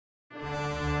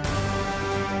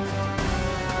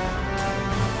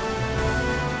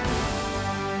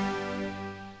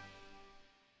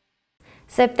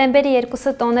Սեպտեմբերի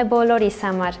 2-ը տոն է բոլորիս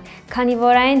համար, քանի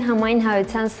որ այն համայն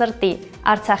հայության սրտի,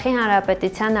 Արցախի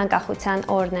Հանրապետության անկախության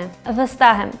օրն է։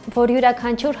 Վստահ եմ, որ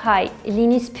յուրաքանչյուր հայ,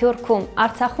 լինի Սփյուռքում,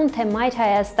 Արցախում թե Մայր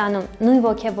Հայաստանում, նույն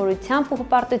ոգևորությամբ ու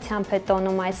հպարտությամբ է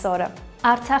տոնում այս օրը։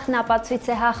 Արցախն ապացույց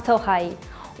է հաղթող հայի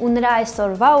ու նրա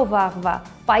այսօրվա ու վաղվա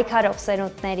պայքարող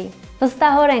սերունդների։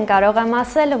 Վստահորեն կարող եմ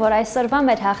ասել, որ այսօրվա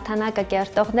մեր հաղթանակը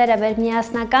կերտողները մեր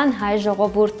միասնական հայ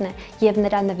ժողովուրդն է եւ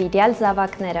նրա նվիրյալ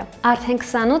զավակները։ Արդեն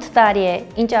 28 տարի է,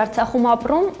 ինչ Արցախում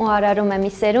ապրում ու արարում է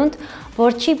մի սերունդ,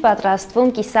 որ չի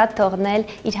պատրաստվում կիսատ թողնել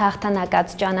իր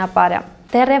հաղթանակած ճանապարհը։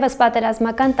 Դեռևս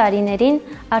պատերազմական տարիներին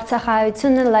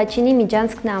Արցախահայությունը Լաչինի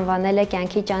միջանցքն անվանել է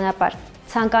կյանքի ճանապարհ։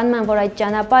 Ցանկանում եմ, որ այդ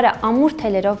ճանապարհը ամուր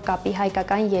թելերով կապի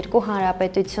հայկական երկու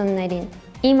հանրապետություններին։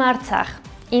 Իմ Արցախ,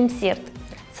 իմ սիրտ,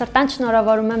 սրտան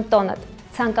շնորհավորում եմ տոնդ,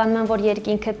 ցանկանում եմ, որ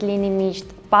երկինքդ լինի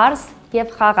միշտ պարզ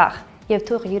եւ խաղաղ, եւ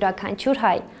թող յուրաքանչյուր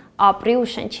հայ ապրի ու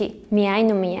շնչի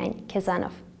միայն ու միայն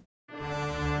քեզանով։